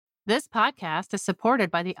This podcast is supported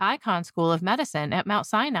by the Icahn School of Medicine at Mount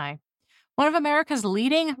Sinai, one of America's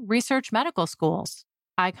leading research medical schools.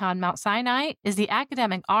 Icahn Mount Sinai is the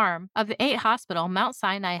academic arm of the 8-hospital Mount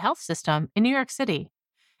Sinai Health System in New York City.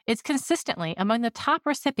 It's consistently among the top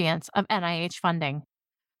recipients of NIH funding.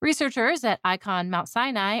 Researchers at Icahn Mount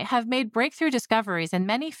Sinai have made breakthrough discoveries in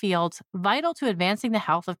many fields vital to advancing the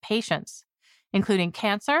health of patients, including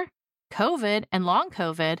cancer, COVID and long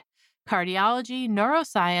COVID, cardiology,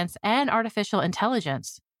 neuroscience, and artificial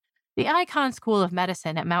intelligence. The Icahn School of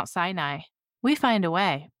Medicine at Mount Sinai. We find a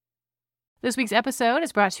way. This week's episode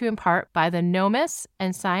is brought to you in part by the NOMIS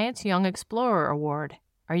and Science Young Explorer Award.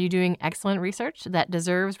 Are you doing excellent research that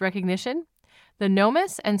deserves recognition? The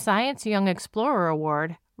NOMIS and Science Young Explorer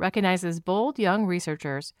Award recognizes bold young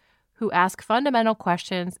researchers who ask fundamental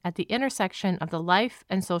questions at the intersection of the life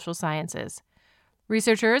and social sciences.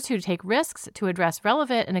 Researchers who take risks to address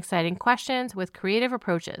relevant and exciting questions with creative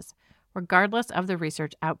approaches, regardless of the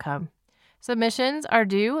research outcome. Submissions are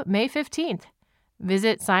due May 15th.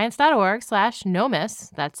 Visit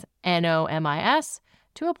science.org/NOMIS, that's NOMIS,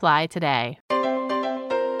 to apply today.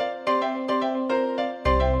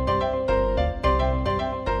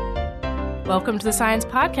 Welcome to the Science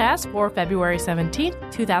Podcast for February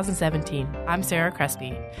 17th, 2017. I'm Sarah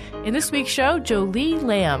Crespi. In this week's show, Jolie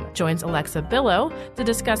Lamb joins Alexa Billow to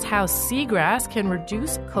discuss how seagrass can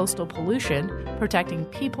reduce coastal pollution, protecting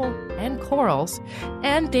people and corals.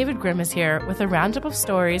 And David Grimm is here with a roundup of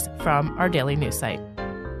stories from our daily news site.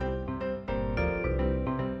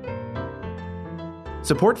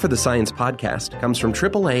 Support for the Science Podcast comes from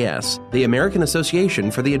AAAS, the American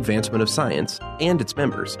Association for the Advancement of Science, and its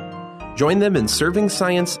members. Join them in serving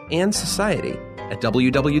science and society at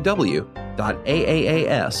www.aaas.org.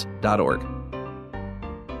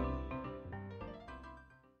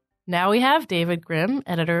 Now we have David Grimm,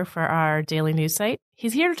 editor for our daily news site.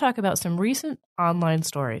 He's here to talk about some recent online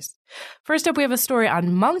stories. First up, we have a story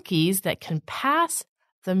on monkeys that can pass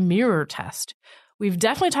the mirror test. We've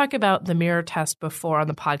definitely talked about the mirror test before on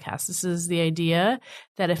the podcast. This is the idea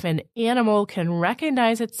that if an animal can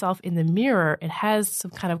recognize itself in the mirror, it has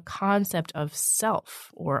some kind of concept of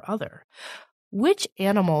self or other. Which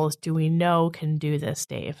animals do we know can do this,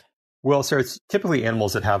 Dave? Well, so it's typically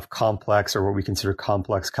animals that have complex or what we consider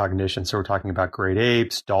complex cognition. So we're talking about great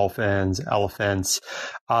apes, dolphins, elephants,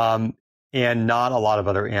 and not a lot of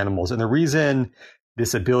other animals. And the reason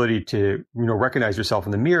this ability to, recognize yourself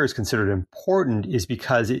in the mirror is considered important is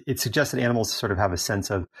because it suggests that animals sort of have a sense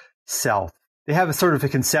of self. They have a sort of a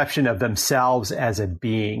conception of themselves as a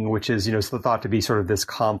being, which is, thought to be sort of this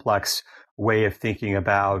complex way of thinking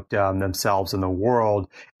about themselves and the world.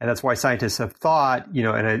 And that's why scientists have thought,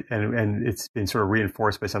 and it's been sort of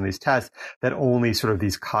reinforced by some of these tests, that only sort of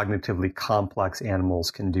these cognitively complex animals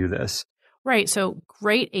can do this. Right. So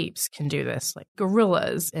great apes can do this, like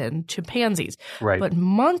gorillas and chimpanzees. Right. But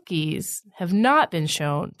monkeys have not been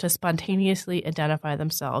shown to spontaneously identify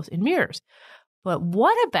themselves in mirrors. But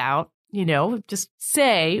what about, just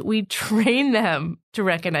say we train them to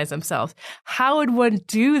recognize themselves? How would one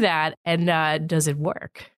do that? And does it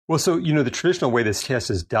work? Well, so, the traditional way this test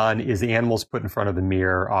is done is the animal's put in front of the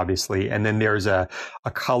mirror, obviously, and then there's a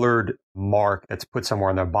colored mark that's put somewhere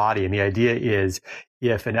on their body. And the idea is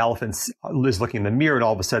if an elephant is looking in the mirror and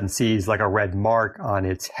all of a sudden sees like a red mark on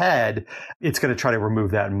its head, it's going to try to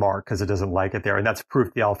remove that mark because it doesn't like it there. And that's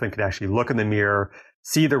proof the elephant can actually look in the mirror,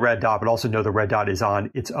 see the red dot, but also know the red dot is on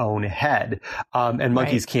its own head. And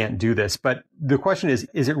monkeys can't do this. But the question is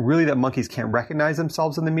it really that monkeys can't recognize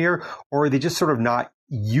themselves in the mirror, or are they just sort of not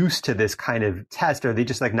used to this kind of test? Are they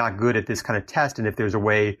just like not good at this kind of test? And if there's a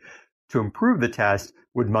way to improve the test,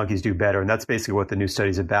 would monkeys do better? And that's basically what the new study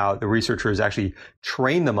is about. The researchers actually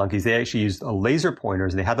trained the monkeys. They actually used laser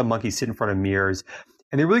pointers, and they had the monkeys sit in front of mirrors.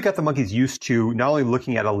 And they really got the monkeys used to not only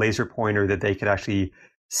looking at a laser pointer that they could actually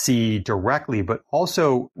see directly, but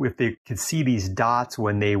also if they could see these dots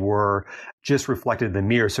when they were just reflected in the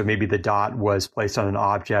mirror. So maybe the dot was placed on an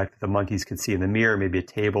object the monkeys could see in the mirror, maybe a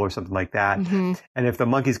table or something like that. Mm-hmm. And if the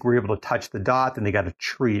monkeys were able to touch the dot, then they got a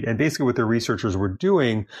treat. And basically what the researchers were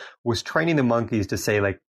doing was training the monkeys to say,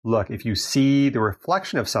 like, look, if you see the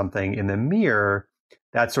reflection of something in the mirror,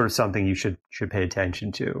 that's sort of something you should pay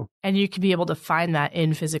attention to. And you could be able to find that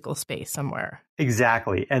in physical space somewhere.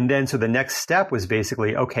 Exactly. And then so the next step was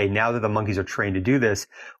basically, okay, now that the monkeys are trained to do this,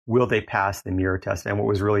 will they pass the mirror test? And what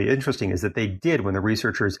was really interesting is that they did. When the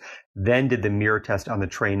researchers then did the mirror test on the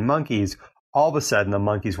trained monkeys, all of a sudden the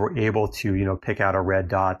monkeys were able to, pick out a red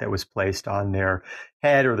dot that was placed on their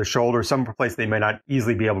head or the shoulder, some place they might not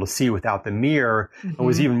easily be able to see without the mirror. And what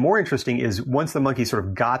was even more interesting is once the monkeys sort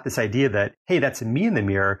of got this idea that, hey, that's me in the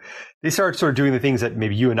mirror, they started sort of doing the things that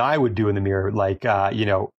maybe you and I would do in the mirror, like,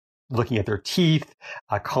 looking at their teeth,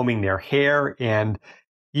 combing their hair, and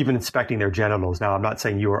even inspecting their genitals. Now, I'm not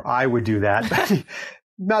saying you or I would do that, but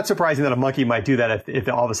not surprising that a monkey might do that if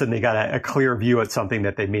all of a sudden they got a clear view at something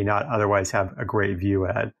that they may not otherwise have a great view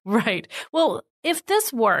at. Right. Well, if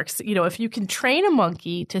this works, if you can train a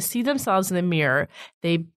monkey to see themselves in the mirror,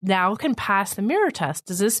 they now can pass the mirror test.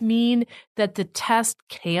 Does this mean that the test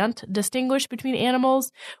can't distinguish between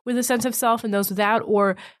animals with a sense of self and those without?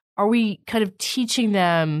 Or are we kind of teaching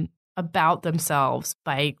them about themselves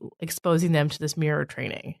by exposing them to this mirror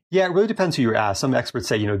training? Yeah, it really depends who you ask. Some experts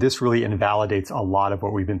say, this really invalidates a lot of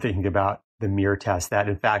what we've been thinking about the mirror test, that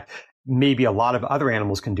in fact, maybe a lot of other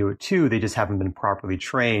animals can do it too. They just haven't been properly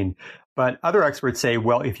trained. But other experts say,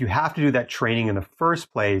 well, if you have to do that training in the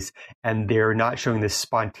first place and they're not showing this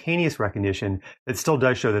spontaneous recognition, it still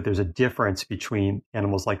does show that there's a difference between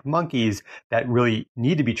animals like monkeys that really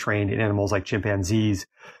need to be trained and animals like chimpanzees.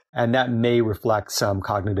 And that may reflect some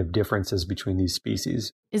cognitive differences between these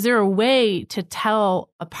species. Is there a way to tell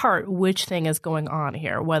apart which thing is going on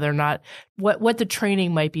here, whether or not what the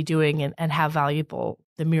training might be doing and how valuable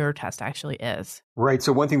the mirror test actually is? Right.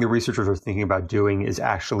 So one thing the researchers are thinking about doing is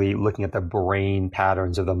actually looking at the brain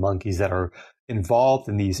patterns of the monkeys that are involved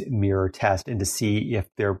in these mirror tests and to see if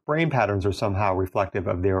their brain patterns are somehow reflective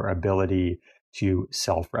of their ability to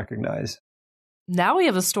self-recognize. Now we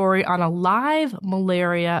have a story on a live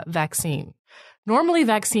malaria vaccine. Normally,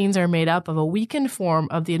 vaccines are made up of a weakened form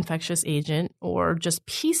of the infectious agent or just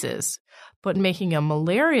pieces. But making a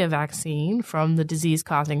malaria vaccine from the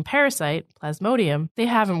disease-causing parasite, Plasmodium, they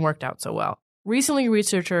haven't worked out so well. Recently,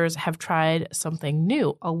 researchers have tried something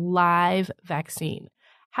new, a live vaccine.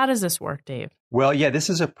 How does this work, Dave? Well, yeah, this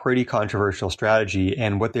is a pretty controversial strategy.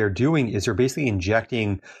 And what they're doing is they're basically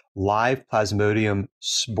injecting live Plasmodium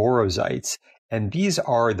sporozoites. And these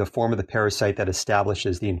are the form of the parasite that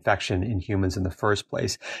establishes the infection in humans in the first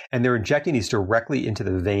place. And they're injecting these directly into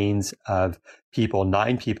the veins of people,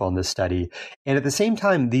 9 people in this study. And at the same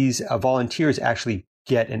time, these volunteers actually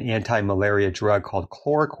get an anti-malaria drug called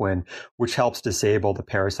chloroquine, which helps disable the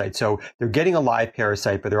parasite. So they're getting a live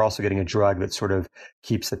parasite, but they're also getting a drug that sort of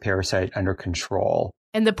keeps the parasite under control.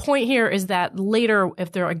 And the point here is that later,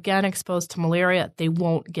 if they're again exposed to malaria, they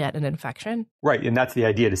won't get an infection. Right. And that's the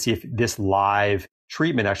idea, to see if this live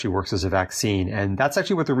treatment actually works as a vaccine. And that's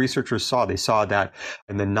actually what the researchers saw. They saw that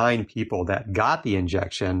in the 9 people that got the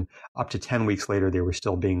injection, up to 10 weeks later, they were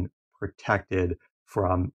still being protected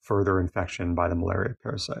from further infection by the malaria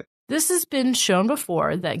parasite. This has been shown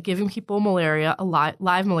before that giving people malaria,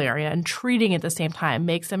 live malaria, and treating at the same time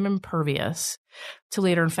makes them impervious to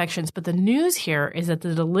later infections. But the news here is that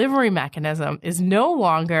the delivery mechanism is no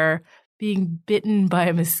longer being bitten by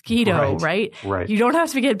a mosquito, right? Right. You don't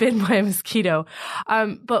have to get bitten by a mosquito.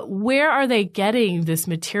 But where are they getting this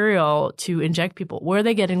material to inject people? Where are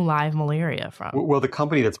they getting live malaria from? Well, the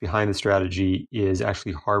company that's behind the strategy is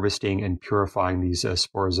actually harvesting and purifying these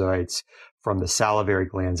sporozoites from the salivary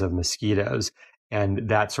glands of mosquitoes. And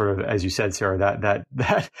that sort of, as you said, Sarah,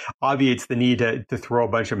 that obviates the need to throw a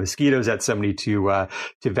bunch of mosquitoes at somebody to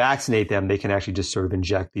vaccinate them. They can actually just sort of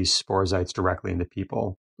inject these sporozoites directly into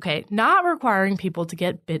people. Okay, not requiring people to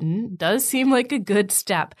get bitten does seem like a good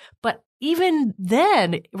step, but even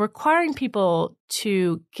then, requiring people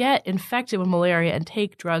to get infected with malaria and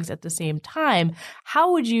take drugs at the same time,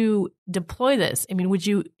 how would you deploy this? I mean, would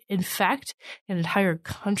you infect an entire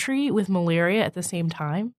country with malaria at the same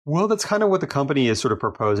time? Well, that's kind of what the company is sort of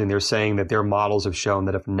proposing. They're saying that their models have shown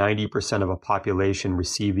that if 90% of a population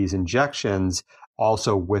receive these injections,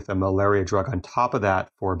 also with a malaria drug on top of that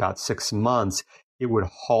for about 6 months, it would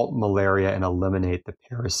halt malaria and eliminate the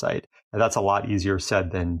parasite. Now, that's a lot easier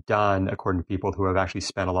said than done, according to people who have actually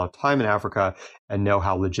spent a lot of time in Africa and know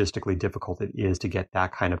how logistically difficult it is to get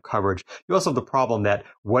that kind of coverage. You also have the problem that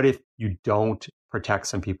what if you don't protect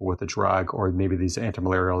some people with a drug, or maybe these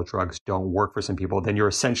antimalarial drugs don't work for some people? Then you're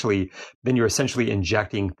essentially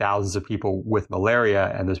injecting thousands of people with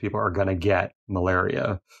malaria, and those people are going to get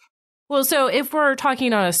malaria. Well, so if we're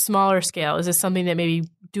talking on a smaller scale, is this something that may be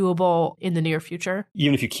doable in the near future?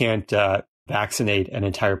 Even if you can't vaccinate an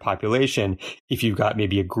entire population, if you've got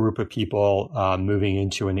maybe a group of people moving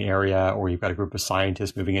into an area, or you've got a group of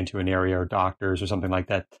scientists moving into an area, or doctors or something like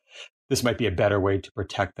that, this might be a better way to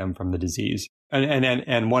protect them from the disease.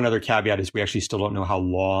 And one other caveat is we actually still don't know how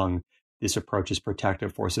long this approach is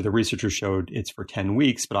protective for. So the researchers showed it's for 10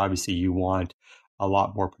 weeks, but obviously you want a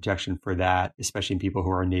lot more protection for that, especially in people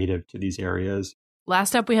who are native to these areas.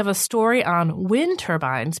 Last up, we have a story on wind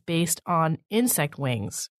turbines based on insect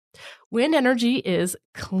wings. Wind energy is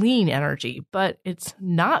clean energy, but it's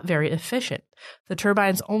not very efficient. The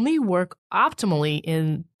turbines only work optimally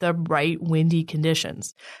in the right windy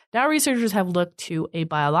conditions. Now researchers have looked to a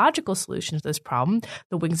biological solution to this problem,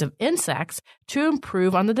 the wings of insects, to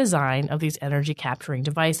improve on the design of these energy capturing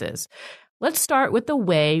devices. Let's start with the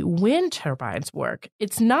way wind turbines work.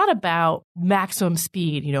 It's not about maximum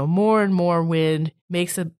speed, more and more wind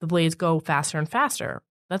makes the blades go faster and faster.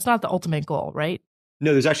 That's not the ultimate goal, right?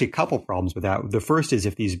 No, there's actually a couple problems with that. The first is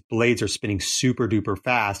if these blades are spinning super duper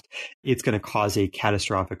fast, it's going to cause a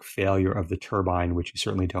catastrophic failure of the turbine, which you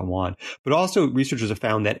certainly don't want. But also researchers have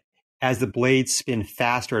found that as the blades spin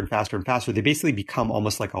faster and faster and faster, they basically become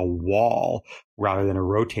almost like a wall rather than a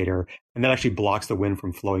rotator. And that actually blocks the wind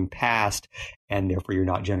from flowing past, and therefore you're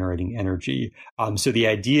not generating energy. So the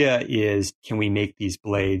idea is, can we make these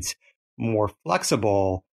blades more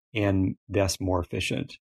flexible and thus more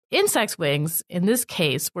efficient? Insects' wings, in this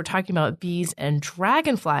case, we're talking about bees and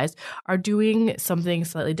dragonflies, are doing something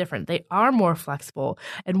slightly different. They are more flexible.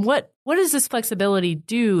 And what does this flexibility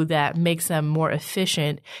do that makes them more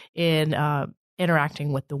efficient in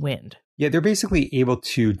interacting with the wind? Yeah, they're basically able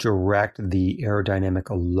to direct the aerodynamic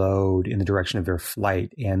load in the direction of their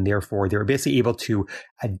flight. And therefore, they're basically able to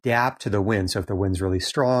adapt to the wind. So if the wind's really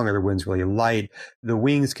strong or the wind's really light, the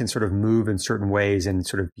wings can sort of move in certain ways and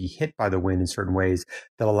sort of be hit by the wind in certain ways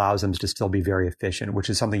that allows them to still be very efficient, which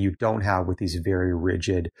is something you don't have with these very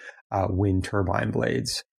rigid wind turbine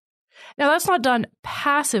blades. Now, that's not done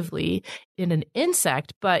passively in an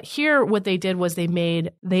insect, but here what they did was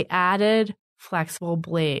they added flexible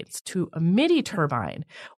blades to a mini turbine.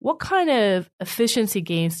 What kind of efficiency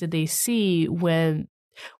gains did they see when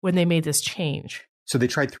they made this change? So they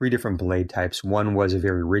tried 3 different blade types. One was a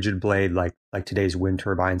very rigid blade like today's wind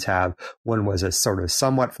turbines have. One was a sort of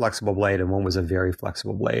somewhat flexible blade, and one was a very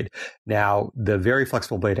flexible blade. Now, the very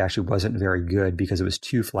flexible blade actually wasn't very good because it was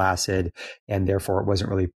too flaccid, and therefore it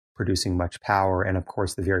wasn't really producing much power. And of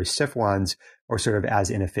course, the very stiff ones are sort of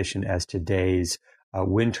as inefficient as today's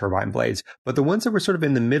wind turbine blades. But the ones that were sort of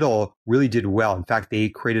in the middle really did well. In fact, they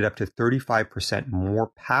created up to 35%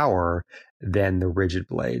 more power than the rigid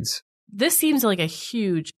blades. This seems like a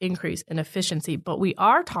huge increase in efficiency, but we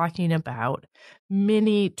are talking about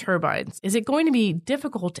mini turbines. Is it going to be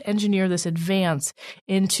difficult to engineer this advance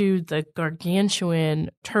into the gargantuan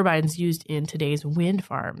turbines used in today's wind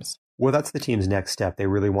farms? Well, that's the team's next step. They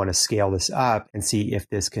really want to scale this up and see if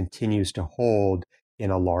this continues to hold in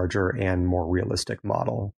a larger and more realistic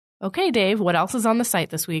model. Okay, Dave, what else is on the site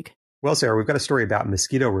this week? Well, Sarah, we've got a story about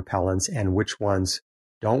mosquito repellents and which ones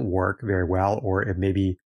don't work very well, or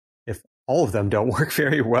if all of them don't work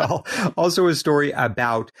very well. Also a story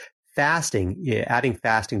about fasting, adding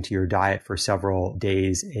fasting to your diet for several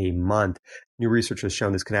days a month. New research has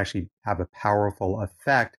shown this can actually have a powerful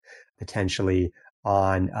effect, potentially,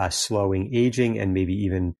 on slowing aging and maybe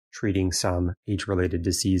even treating some age-related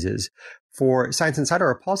diseases. For Science Insider,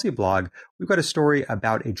 our policy blog, we've got a story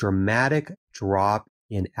about a dramatic drop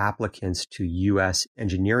in applicants to U.S.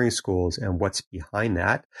 engineering schools and what's behind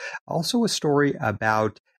that. Also a story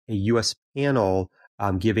about a U.S. panel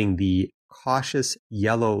giving the cautious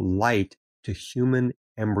yellow light to human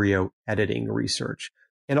embryo editing research.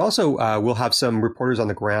 And also, we'll have some reporters on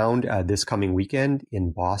the ground this coming weekend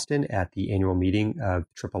in Boston at the annual meeting of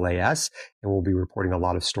AAAS, and we'll be reporting a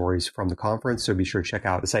lot of stories from the conference. So be sure to check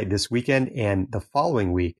out the site this weekend and the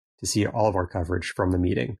following week to see all of our coverage from the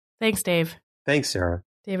meeting. Thanks, Dave. Thanks, Sarah.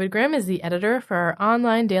 David Grimm is the editor for our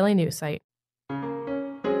online daily news site.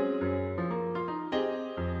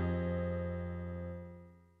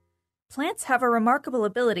 Plants have a remarkable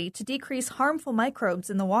ability to decrease harmful microbes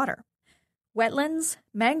in the water. Wetlands,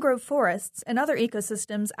 mangrove forests, and other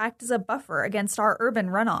ecosystems act as a buffer against our urban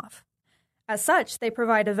runoff. As such, they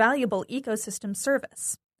provide a valuable ecosystem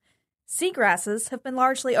service. Seagrasses have been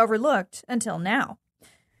largely overlooked until now.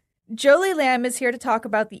 Jolie Lamb is here to talk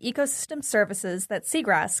about the ecosystem services that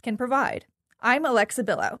seagrass can provide. I'm Alexa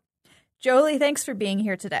Billow. Jolie, thanks for being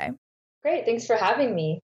here today. Great, thanks for having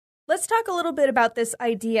me. Let's talk a little bit about this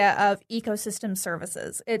idea of ecosystem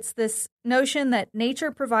services. It's this notion that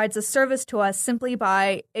nature provides a service to us simply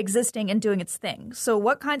by existing and doing its thing. So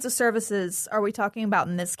what kinds of services are we talking about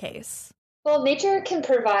in this case? Well, nature can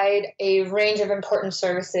provide a range of important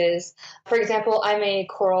services. For example, I'm a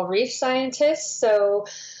coral reef scientist, so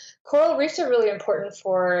coral reefs are really important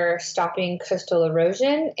for stopping coastal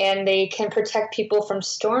erosion, and they can protect people from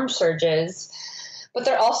storm surges. But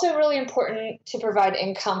they're also really important to provide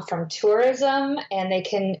income from tourism, and they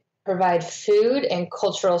can provide food and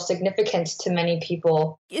cultural significance to many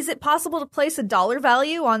people. Is it possible to place a dollar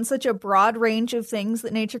value on such a broad range of things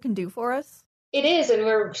that nature can do for us? It is, and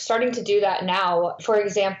we're starting to do that now. For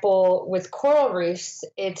example, with coral reefs,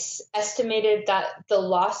 it's estimated that the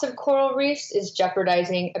loss of coral reefs is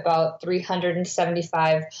jeopardizing about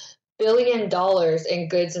 $375 billion in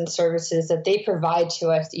goods and services that they provide to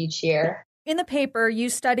us each year. In the paper, you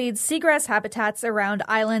studied seagrass habitats around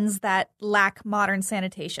islands that lack modern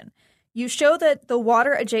sanitation. You show that the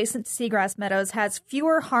water adjacent to seagrass meadows has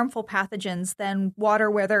fewer harmful pathogens than water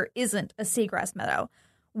where there isn't a seagrass meadow.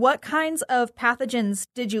 What kinds of pathogens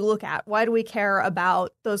did you look at? Why do we care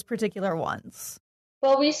about those particular ones?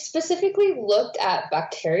 Well, we specifically looked at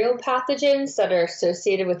bacterial pathogens that are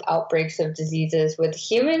associated with outbreaks of diseases with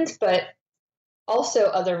humans, but also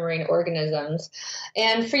other marine organisms.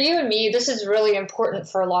 And for you and me, this is really important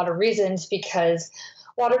for a lot of reasons because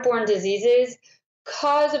waterborne diseases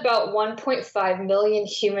cause about 1.5 million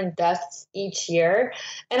human deaths each year.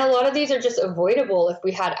 And a lot of these are just avoidable if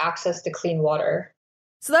we had access to clean water.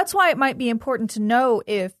 So that's why it might be important to know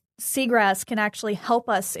if seagrass can actually help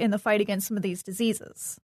us in the fight against some of these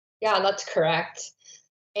diseases. Yeah, that's correct.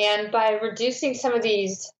 And by reducing some of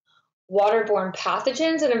these waterborne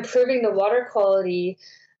pathogens and improving the water quality,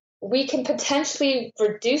 we can potentially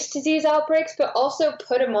reduce disease outbreaks, but also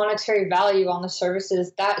put a monetary value on the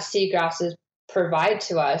services that seagrasses provide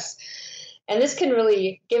to us. And this can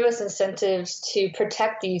really give us incentives to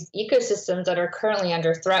protect these ecosystems that are currently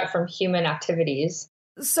under threat from human activities.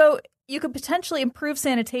 So you could potentially improve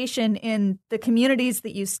sanitation in the communities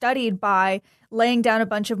that you studied by laying down a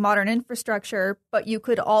bunch of modern infrastructure, but you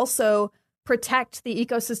could also protect the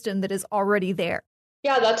ecosystem that is already there.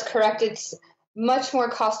 Yeah, that's correct. It's much more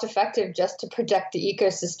cost effective just to protect the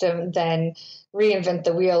ecosystem than reinvent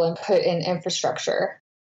the wheel and put in infrastructure.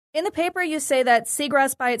 In the paper, you say that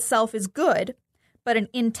seagrass by itself is good, but an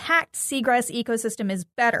intact seagrass ecosystem is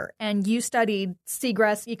better, and you studied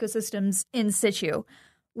seagrass ecosystems in situ.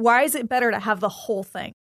 Why is it better to have the whole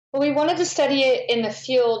thing? Well, we wanted to study it in the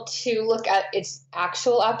field to look at its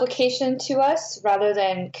actual application to us rather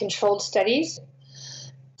than controlled studies.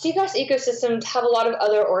 Seagrass ecosystems have a lot of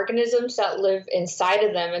other organisms that live inside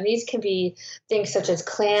of them, and these can be things such as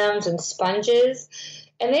clams and sponges.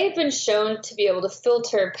 And they've been shown to be able to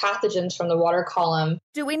filter pathogens from the water column.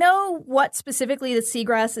 Do we know what specifically the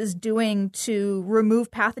seagrass is doing to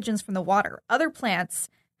remove pathogens from the water? Other plants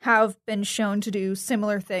have been shown to do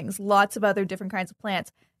similar things, lots of other different kinds of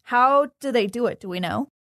plants. How do they do it? Do we know?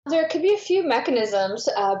 There could be a few mechanisms.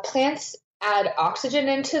 Plants add oxygen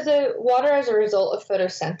into the water as a result of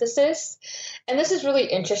photosynthesis. And this is really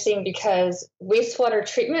interesting because wastewater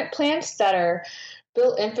treatment plants that are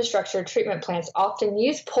built infrastructure treatment plants often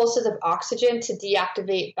use pulses of oxygen to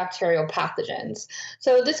deactivate bacterial pathogens.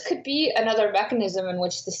 So this could be another mechanism in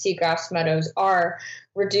which the seagrass meadows are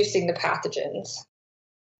reducing the pathogens.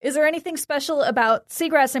 Is there anything special about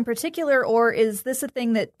seagrass in particular, or is this a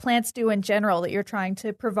thing that plants do in general that you're trying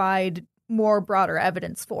to provide more broader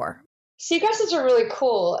evidence for? Seagrasses are really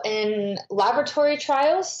cool. In laboratory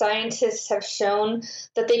trials, scientists have shown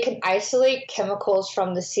that they can isolate chemicals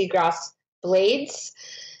from the seagrass blades,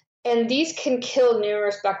 and these can kill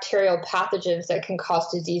numerous bacterial pathogens that can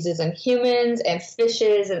cause diseases in humans and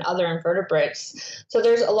fishes and other invertebrates. So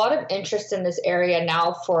there's a lot of interest in this area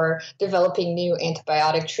now for developing new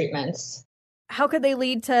antibiotic treatments. How could they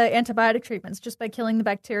lead to antibiotic treatments? Just by killing the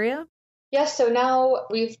bacteria? Yes, so now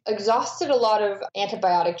we've exhausted a lot of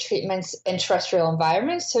antibiotic treatments in terrestrial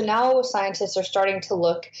environments. So now scientists are starting to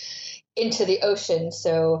look into the ocean.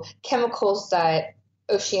 So chemicals that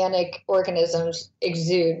oceanic organisms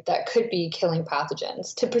exude that could be killing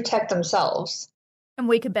pathogens to protect themselves. And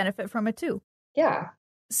we could benefit from it too. Yeah.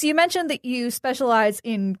 So you mentioned that you specialize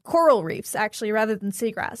in coral reefs, actually, rather than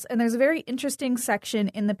seagrass. And there's a very interesting section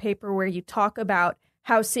in the paper where you talk about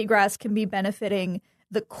how seagrass can be benefiting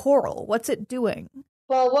the coral. What's it doing?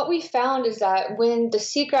 Well, what we found is that when the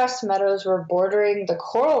seagrass meadows were bordering the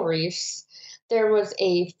coral reefs, there was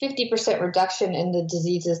a 50% reduction in the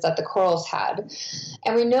diseases that the corals had.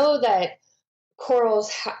 And we know that corals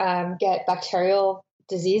get bacterial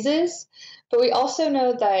diseases, but we also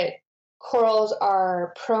know that corals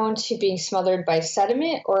are prone to being smothered by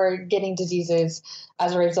sediment or getting diseases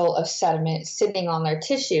as a result of sediment sitting on their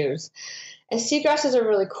tissues. And seagrasses are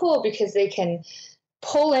really cool because they can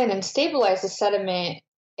pull in and stabilize the sediment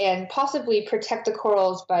and possibly protect the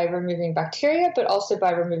corals by removing bacteria, but also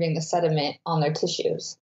by removing the sediment on their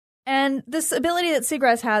tissues. And this ability that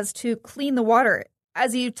seagrass has to clean the water,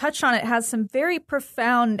 as you touched on, it has some very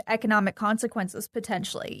profound economic consequences,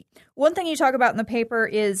 potentially. One thing you talk about in the paper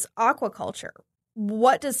is aquaculture.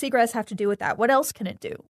 What does seagrass have to do with that? What else can it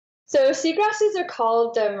do? So seagrasses are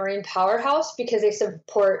called the marine powerhouse because they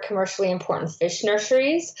support commercially important fish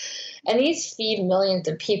nurseries, and these feed millions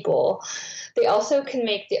of people. They also can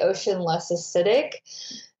make the ocean less acidic.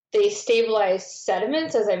 They stabilize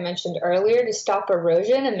sediments, as I mentioned earlier, to stop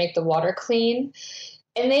erosion and make the water clean.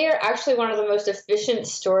 And they are actually one of the most efficient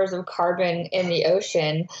stores of carbon in the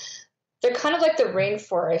ocean. They're kind of like the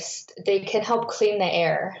rainforest. They can help clean the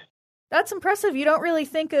air. That's impressive. You don't really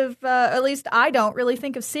think of, at least I don't really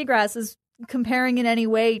think of seagrass as comparing in any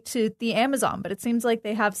way to the Amazon, but it seems like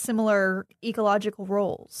they have similar ecological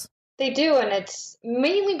roles. They do, and it's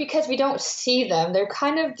mainly because we don't see them. They're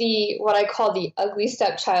kind of what I call the ugly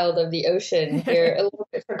stepchild of the ocean. They're a little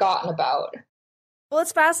bit forgotten about. Well,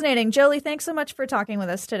 it's fascinating. Jolie, thanks so much for talking with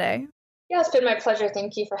us today. Yeah, it's been my pleasure.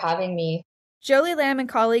 Thank you for having me. Jolie Lamb and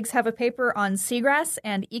colleagues have a paper on seagrass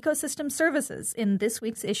and ecosystem services in this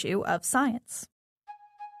week's issue of Science.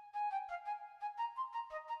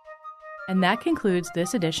 And that concludes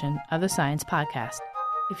this edition of the Science Podcast.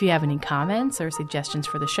 If you have any comments or suggestions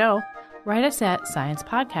for the show, write us at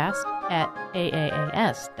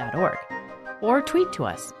sciencepodcast@aaas.org or tweet to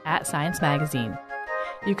us at Science Magazine.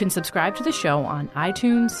 You can subscribe to the show on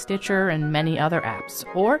iTunes, Stitcher, and many other apps,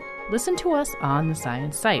 or listen to us on the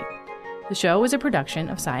Science site. The show is a production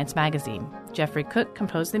of Science Magazine. Jeffrey Cook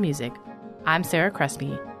composed the music. I'm Sarah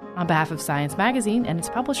Crespi, on behalf of Science Magazine and its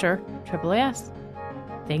publisher, AAAS.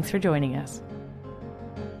 Thanks for joining us.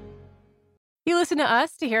 You listen to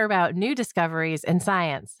us to hear about new discoveries in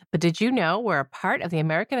science, but did you know we're a part of the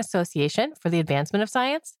American Association for the Advancement of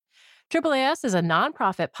Science? AAAS is a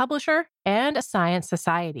nonprofit publisher and a science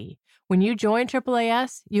society. When you join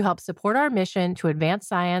AAAS, you help support our mission to advance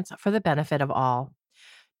science for the benefit of all.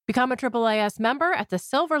 Become a AAAS member at the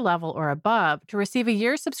silver level or above to receive a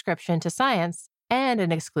year's subscription to science and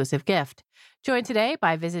an exclusive gift. Join today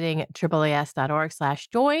by visiting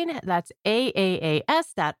AAAS.org/join. That's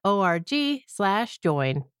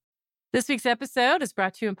AAAS.org/join. This week's episode is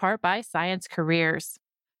brought to you in part by Science Careers.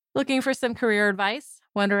 Looking for some career advice?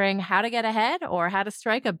 Wondering how to get ahead or how to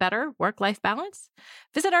strike a better work-life balance?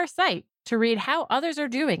 Visit our site to read how others are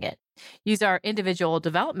doing it. Use our individual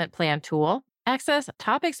development plan tool, access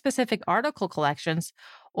topic-specific article collections,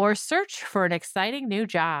 or search for an exciting new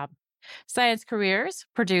job. Science Careers,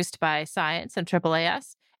 produced by Science and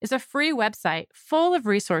AAAS, is a free website full of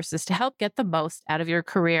resources to help get the most out of your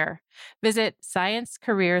career. Visit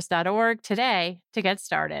sciencecareers.org today to get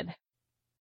started.